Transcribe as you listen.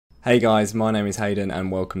Hey guys, my name is Hayden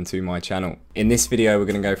and welcome to my channel. In this video we're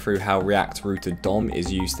going to go through how React Router DOM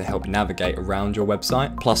is used to help navigate around your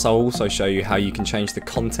website. Plus I'll also show you how you can change the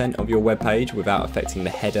content of your web page without affecting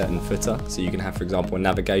the header and footer. So you can have, for example, a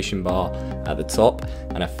navigation bar at the top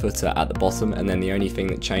and a footer at the bottom, and then the only thing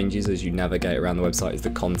that changes as you navigate around the website is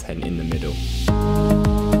the content in the middle.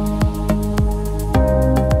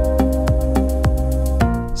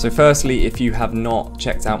 So firstly, if you have not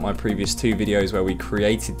checked out my previous two videos where we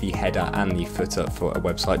created the header and the footer for a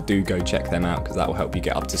website, do go check them out because that will help you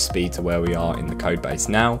get up to speed to where we are in the code base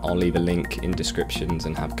now. I'll leave a link in descriptions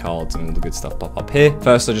and have cards and all the good stuff pop up here.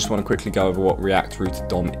 First, I just want to quickly go over what React Router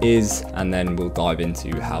DOM is, and then we'll dive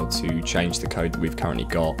into how to change the code that we've currently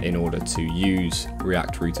got in order to use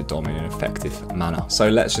React Router DOM in an effective manner. So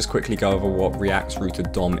let's just quickly go over what React Router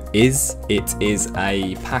DOM is. It is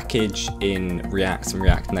a package in React and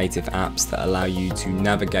React Native apps that allow you to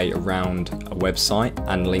navigate around a website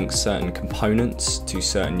and link certain components to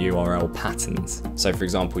certain URL patterns. So for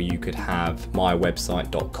example, you could have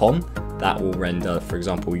mywebsite.com that will render, for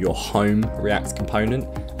example, your home React component,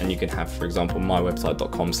 and you can have, for example,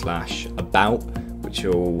 mywebsite.com/about, which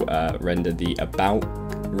will render the about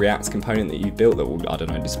React component that you've built that will, I don't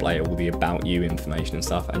know, display all the about you information and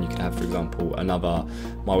stuff. And you can have, for example, another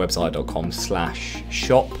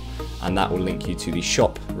mywebsite.com/shop, and that will link you to the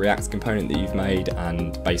shop React component that you've made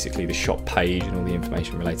and basically the shop page and all the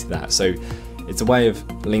information related to that. So it's a way of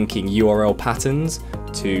linking URL patterns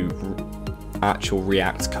to actual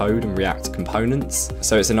React code and React components.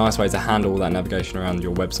 So it's a nice way to handle all that navigation around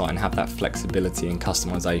your website and have that flexibility and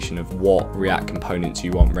customization of what React components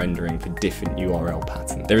you want rendering for different URL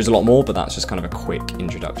patterns. There is a lot more, but that's just kind of a quick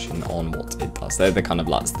introduction on what it does. They're the kind of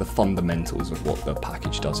like the fundamentals of what the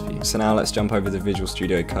package does for you. So now let's jump over to Visual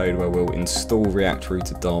Studio Code where we'll install React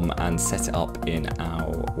Router DOM and set it up in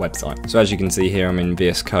our website. So as you can see here, I'm in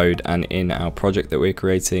VS Code, and in our project that we're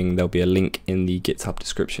creating, there'll be a link in the GitHub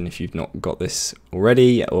description if you've not got this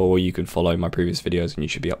already, or you can follow my previous videos and you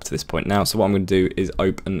should be up to this point now. So what I'm going to do is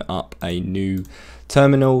open up a new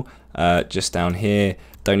terminal just down here.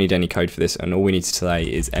 Don't need any code for this, and all we need to say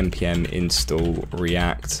is npm install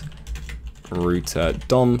React Router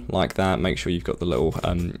DOM, like that. Make sure you've got the little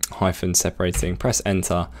hyphen separating, press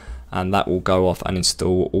enter, and that will go off and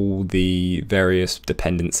install all the various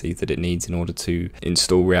dependencies that it needs in order to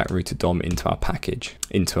install React Router DOM into our package,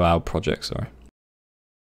 into our project, sorry.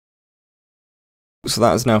 So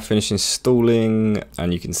that is now finished installing,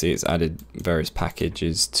 and you can see it's added various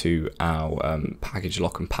packages to our package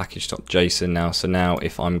lock and package.json now. So now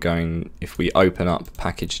if we open up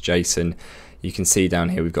package.json, you can see down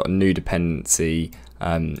here we've got a new dependency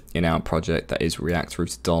in our project that is React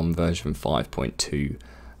Router DOM version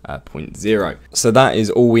 5.2.0. So that is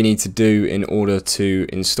all we need to do in order to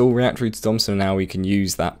install React Router DOM. So now we can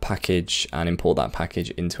use that package and import that package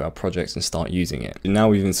into our project and start using it. Now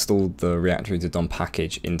we've installed the React Router DOM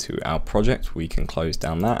package into our project, we can close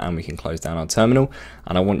down that and we can close down our terminal,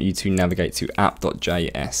 and I want you to navigate to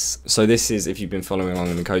app.js. So this is, if you've been following along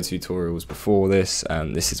in the code tutorials before this,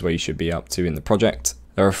 this is where you should be up to in the project.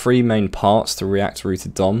 There are three main parts to React Router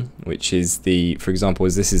DOM, which is for example,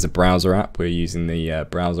 as this is a browser app, we're using the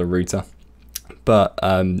browser router. But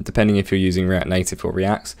depending if you're using React Native or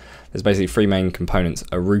React, there's basically three main components: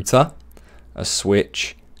 a router, a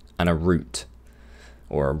switch, and a route,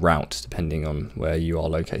 or a route, depending on where you are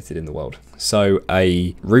located in the world. So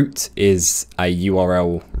a route is a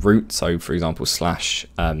URL route. So for example,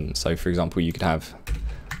 you could have,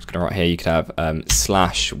 right here, you could have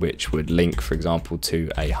slash, which would link, for example,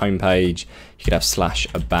 to a home page. You could have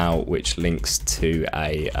 /about, which links to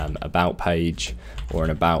a about page or an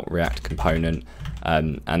about React component,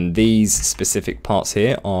 and these specific parts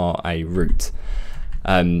here are a route.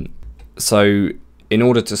 So in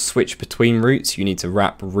order to switch between routes, you need to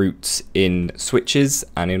wrap routes in switches,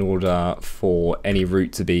 and in order for any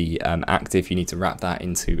route to be active, you need to wrap that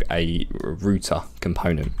into a router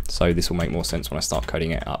component. So this will make more sense when I start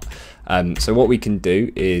coding it up. So what we can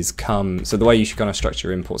do is so the way you should kind of structure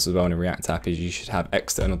your imports as well in a React app is you should have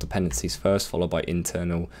external dependencies first, followed by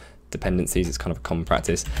internal dependencies. It's kind of a common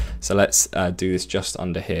practice. So let's do this just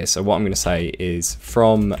under here. So what I'm going to say is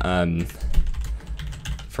from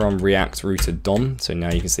React Router DOM, so now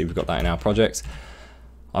you can see we've got that in our project,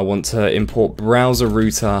 I want to import browser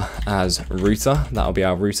router as router. That'll be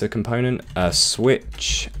our router component, a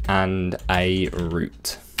switch, and a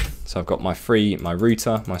route. So I've got my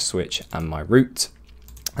router, my switch, and my route.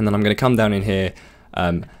 And then I'm going to come down in here,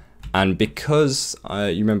 and because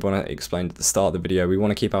you remember when I explained at the start of the video, we want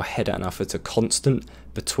to keep our header and our footer constant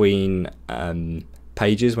between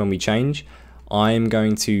pages when we change. I'm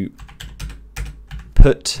going to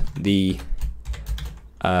put the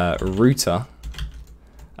router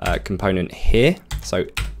component here. So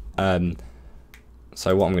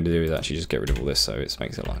what I'm going to do is actually just get rid of all this, so it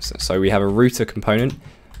makes it nicer. So we have a router component.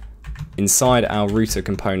 Inside our router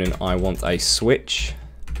component, I want a switch,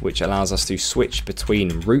 which allows us to switch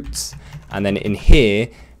between routes. And then in here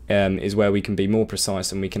is where we can be more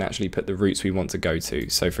precise, and we can actually put the routes we want to go to.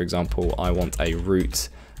 So for example, I want a route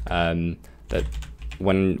that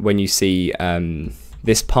when you see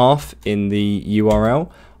this path in the URL,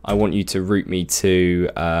 I want you to route me to,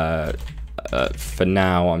 for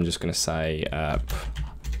now, I'm just going to say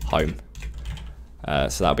home.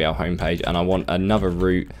 So that'll be our home page. And I want another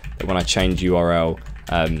route that when I change URL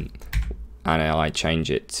and I change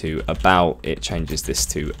it to about, it changes this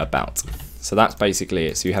to about. So that's basically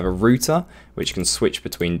it. So you have a router which can switch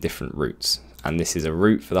between different routes. And this is a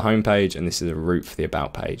route for the home page, and this is a route for the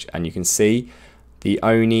about page. And you can see the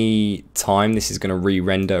only time this is going to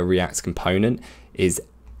re-render a React component is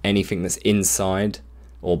anything that's inside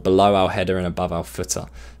or below our header and above our footer.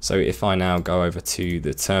 So if I now go over to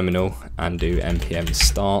the terminal and do npm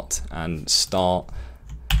start and start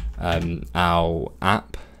our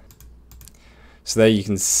app, so there you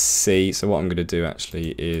can see, so what I'm going to do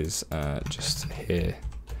actually is just here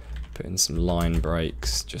put in some line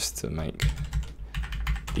breaks just to make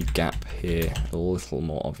the gap here a little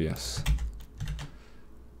more obvious.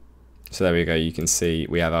 So there we go, you can see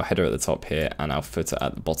we have our header at the top here and our footer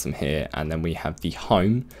at the bottom here, and then we have the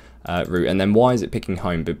home route. And then why is it picking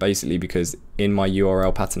home? But basically because in my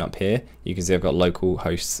URL pattern up here, you can see I've got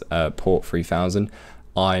localhost port 3000.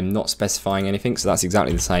 I'm not specifying anything, so that's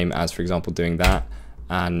exactly the same as, for example, doing that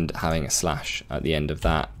and having a slash at the end of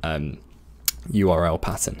that URL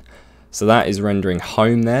pattern. So that is rendering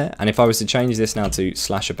home there. And if I was to change this now to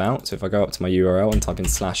 /about, so if I go up to my URL and type in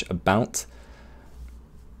 /about,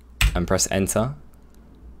 and press enter.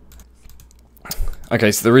 Okay,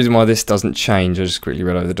 so the reason why this doesn't change, I just quickly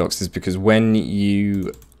read over the docs, is because when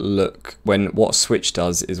you look, what switch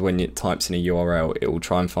does is when it types in a URL, it will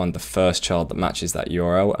try and find the first child that matches that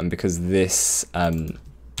URL. And because this, I'm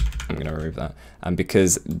going to remove that, and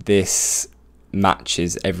because this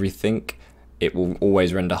matches everything, it will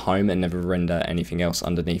always render home and never render anything else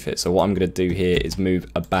underneath it. So what I'm going to do here is move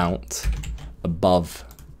about above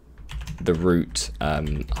the root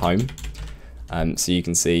home, so you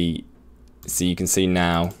can see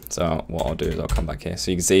now. So what I'll do is I'll come back here,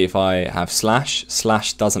 so you can see if I have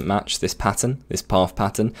slash doesn't match this pattern, this path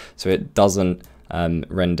pattern, so it doesn't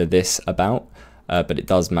render this about, but it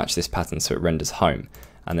does match this pattern, so it renders home.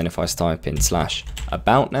 And then if I type in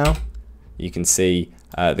 /about now, you can see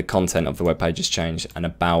the content of the web page has changed and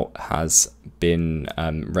about has been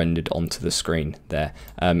rendered onto the screen there.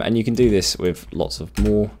 And you can do this with lots of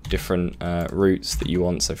more different routes that you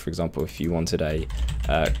want. So for example, if you wanted a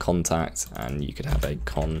contact, and you could have a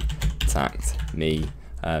contact me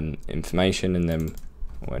information, and then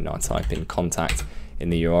when I type in contact in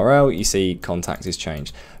the URL, you see contact is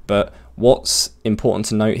changed. But what's important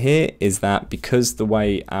to note here is that because the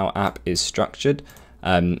way our app is structured,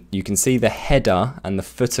 you can see the header and the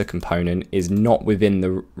footer component is not within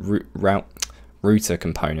the router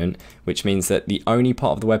component, which means that the only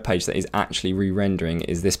part of the web page that is actually re-rendering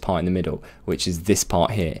is this part in the middle, which is this part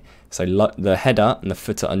here. So the header and the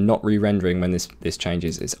footer are not re-rendering when this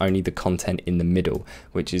changes. It's only the content in the middle,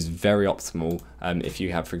 which is very optimal. If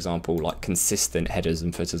you have, for example, like consistent headers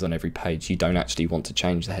and footers on every page, you don't actually want to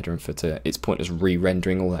change the header and footer. It's pointless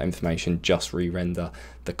re-rendering all that information, just re-render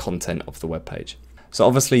the content of the web page. So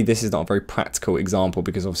obviously this is not a very practical example,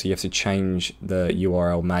 because obviously you have to change the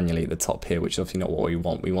URL manually at the top here, which is obviously not what we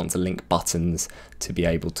want. We want to link buttons to be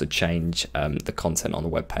able to change the content on the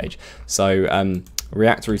web page. So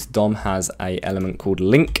React Router DOM has an element called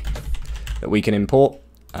link that we can import,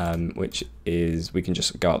 which is, we can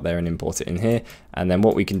just go up there and import it in here. And then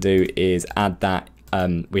what we can do is add that,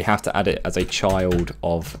 we have to add it as a child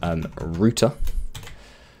of router.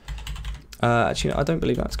 Actually, I don't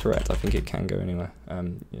believe that's correct. I think it can go anywhere.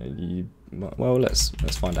 Well, let's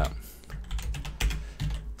find out.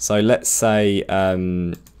 So let's say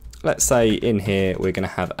in here we're going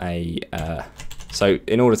to have a. So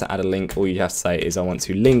in order to add a link, all you have to say is I want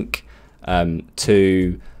to link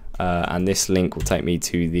to, and this link will take me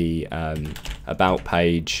to the about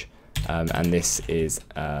page, and this is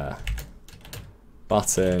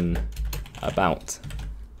button about.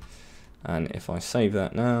 And if I save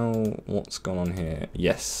that now, what's gone on here?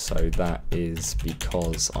 Yes, so that is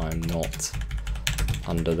because I'm not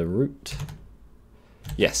under the root.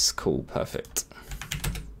 Yes, cool, perfect.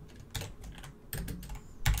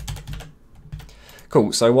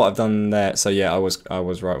 Cool. So what I've done there, so yeah, I was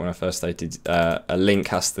right when I first stated a link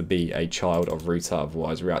has to be a child of router,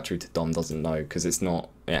 otherwise React Router DOM doesn't know, because it's not,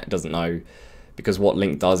 yeah, it doesn't know, because what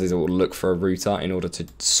link does is it will look for a router in order to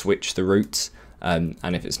switch the routes, and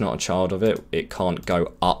if it's not a child of it, it can't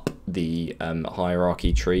go up the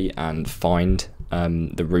hierarchy tree and find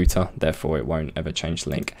the router, therefore it won't ever change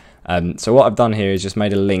the link. So what I've done here is just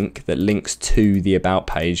made a link that links to the about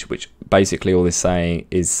page, which basically all this saying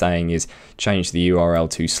is change the URL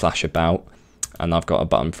to /about, and I've got a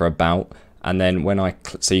button for about, and then when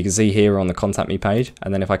so you can see here on the contact me page,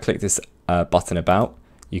 and then if I click this button about,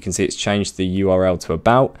 you can see it's changed the URL to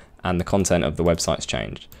about, and the content of the website's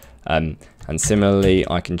changed. And similarly,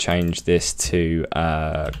 I can change this to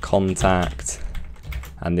contact,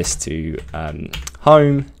 and this to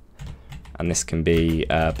home, and this can be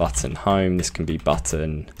button home, this can be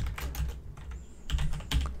button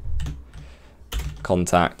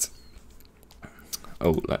contact.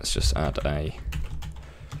 Oh, let's just add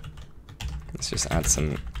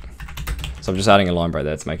some, so I'm just adding a line break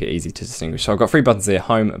there to make it easy to distinguish. So I've got 3 buttons here: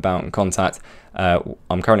 home, about, and contact.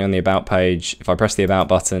 I'm currently on the about page. If I press the about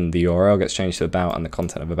button, the URL gets changed to about, and the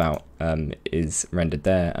content of about is rendered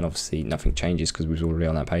there, and obviously nothing changes because we was already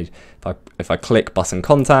on that page. If I click button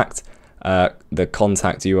contact, the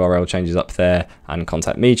contact URL changes up there, and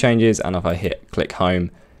contact me changes, and if I click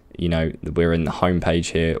home, you know, we're in the home page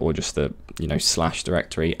here, or just the, you know, /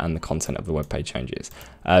 directory, and the content of the web page changes.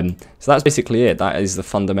 So that's basically it. That is the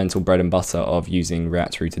fundamental bread and butter of using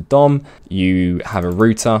React Router DOM. You have a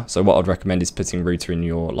router, so what I'd recommend is putting router in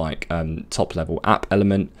your top level app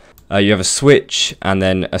element. You have a switch, and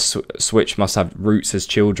then a switch must have routes as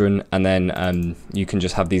children, and then you can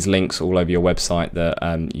just have these links all over your website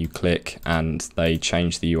that you click, and they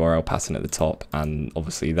change the URL pattern at the top, and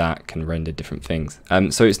obviously that can render different things.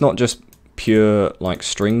 So it's not just pure like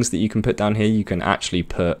strings that you can put down here, you can actually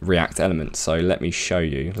put React elements. So let me show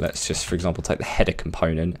you. Let's just, for example, take the header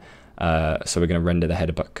component. So we're going to render the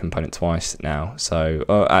header component twice now. So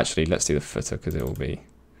actually, let's do the footer because it will be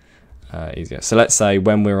easier. So let's say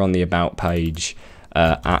when we're on the about page,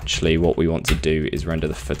 actually what we want to do is render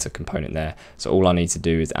the footer component there. So all I need to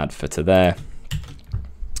do is add footer there,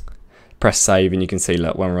 press save, and you can see,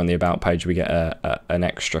 look, when we're on the about page we get an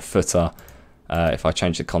extra footer. If I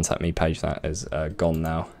change the contact me page, that is gone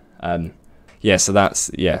now. So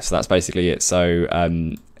that's basically it. So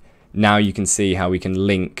now you can see how we can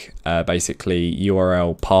link basically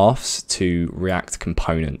URL paths to React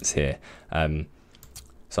components here.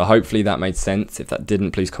 So hopefully that made sense. If that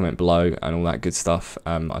didn't, please comment below and all that good stuff.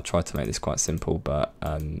 I tried to make this quite simple, but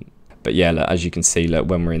yeah, look, as you can see, look,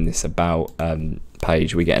 when we're in this about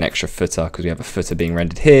page, we get an extra footer because we have a footer being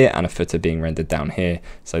rendered here and a footer being rendered down here.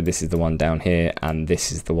 So this is the one down here, and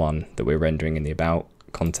this is the one that we're rendering in the about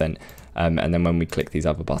content. And then when we click these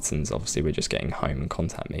other buttons, obviously we're just getting home and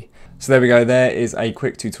contact me. So there we go. There is a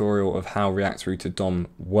quick tutorial of how React Router DOM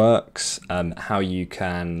works, how you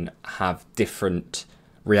can have different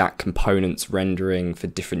React components rendering for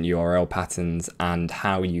different URL patterns, and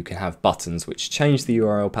how you can have buttons which change the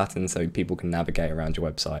URL pattern so people can navigate around your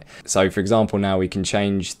website. So for example, now we can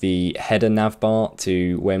change the header navbar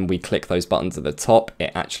to, when we click those buttons at the top,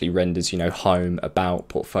 it actually renders, you know, home, about,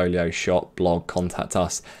 portfolio, shop, blog, contact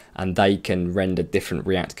us, and they can render different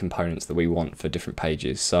React components that we want for different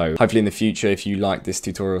pages. So hopefully in the future, if you like this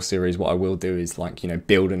tutorial series, what I will do is, like, you know,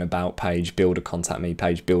 build an about page, build a contact me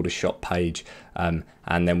page, build a shop page,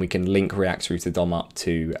 and then we can link React Router DOM up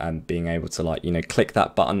to being able to, like, you know, click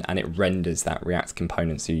that button and it renders that React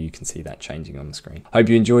component, so you can see that changing on the screen. Hope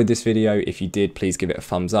you enjoyed this video. If you did, please give it a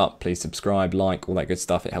thumbs up, please subscribe, like, all that good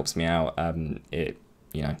stuff. It helps me out. You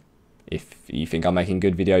know, if you think I'm making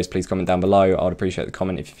good videos, please comment down below. I'd appreciate the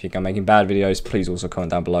comment. If you think I'm making bad videos, please also comment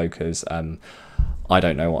down below, because I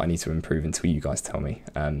don't know what I need to improve until you guys tell me.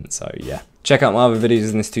 So yeah, check out my other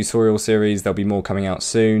videos in this tutorial series. There'll be more coming out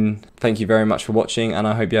soon. Thank you very much for watching, and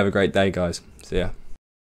I hope you have a great day, guys. See ya.